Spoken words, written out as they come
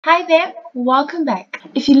Hi there, welcome back.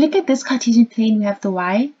 If you look at this Cartesian plane, we have the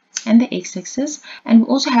y and the x-axis, and we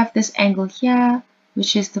also have this angle here,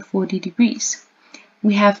 which is the 40 degrees.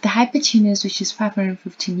 We have the hypotenuse, which is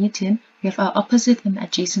 550 Newton. We have our opposite and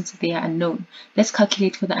adjacent, so they are unknown. Let's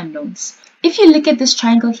calculate for the unknowns. If you look at this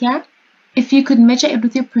triangle here, if you could measure it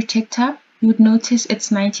with your protractor, you would notice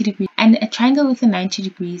it's 90 degrees. And a triangle with a 90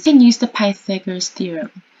 degrees, you can use the Pythagoras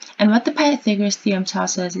Theorem. And what the Pythagoras Theorem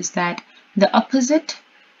tells us is that the opposite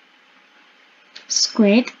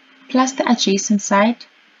squared plus the adjacent side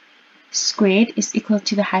squared is equal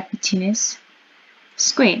to the hypotenuse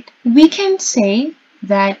squared. We can say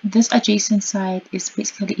that this adjacent side is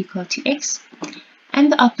basically equal to x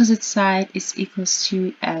and the opposite side is equals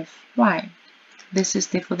to fy. This is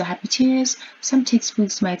therefore the hypotenuse. Some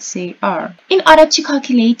textbooks might say r. In order to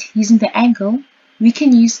calculate using the angle, we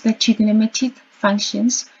can use the trigonometric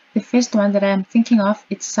functions. The first one that I'm thinking of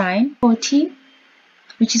is sine 40,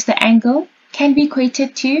 which is the angle, can be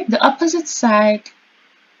equated to the opposite side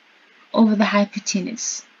over the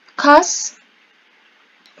hypotenuse. Cos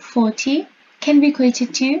 40 can be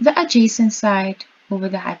equated to the adjacent side over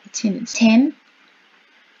the hypotenuse. 10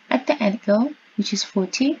 at the angle, which is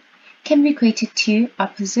 40, can be equated to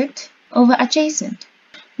opposite over adjacent.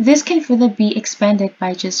 This can further be expanded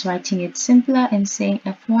by just writing it simpler and saying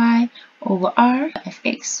fy over r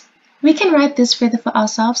fx. We can write this further for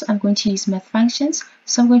ourselves. I'm going to use math functions.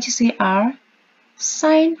 So I'm going to say r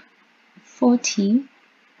sine 40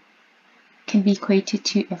 can be equated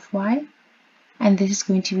to fy, and this is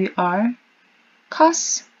going to be r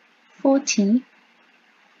cos 40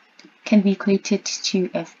 can be equated to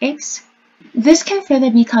fx. This can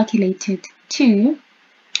further be calculated to,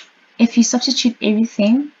 if you substitute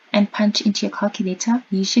everything and punch into your calculator,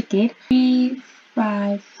 you should get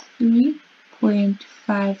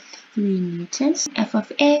 353.53 newtons. F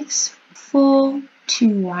of x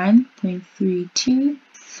 421.32,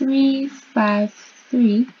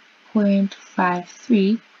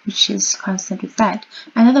 353.53, which is constant with that.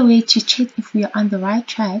 Another way to check if we are on the right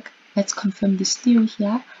track, let's confirm this theory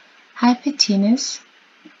here. Hypotenuse,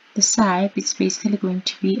 the side, is basically going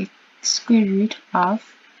to be a square root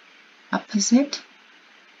of opposite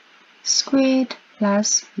squared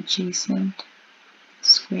plus adjacent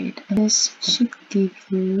squared. And this should give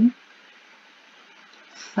you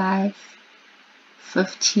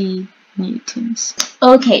 550 newtons.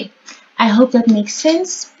 Okay, I hope that makes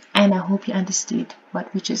sense and I hope you understood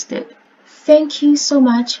what we just did. Thank you so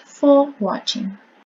much for watching.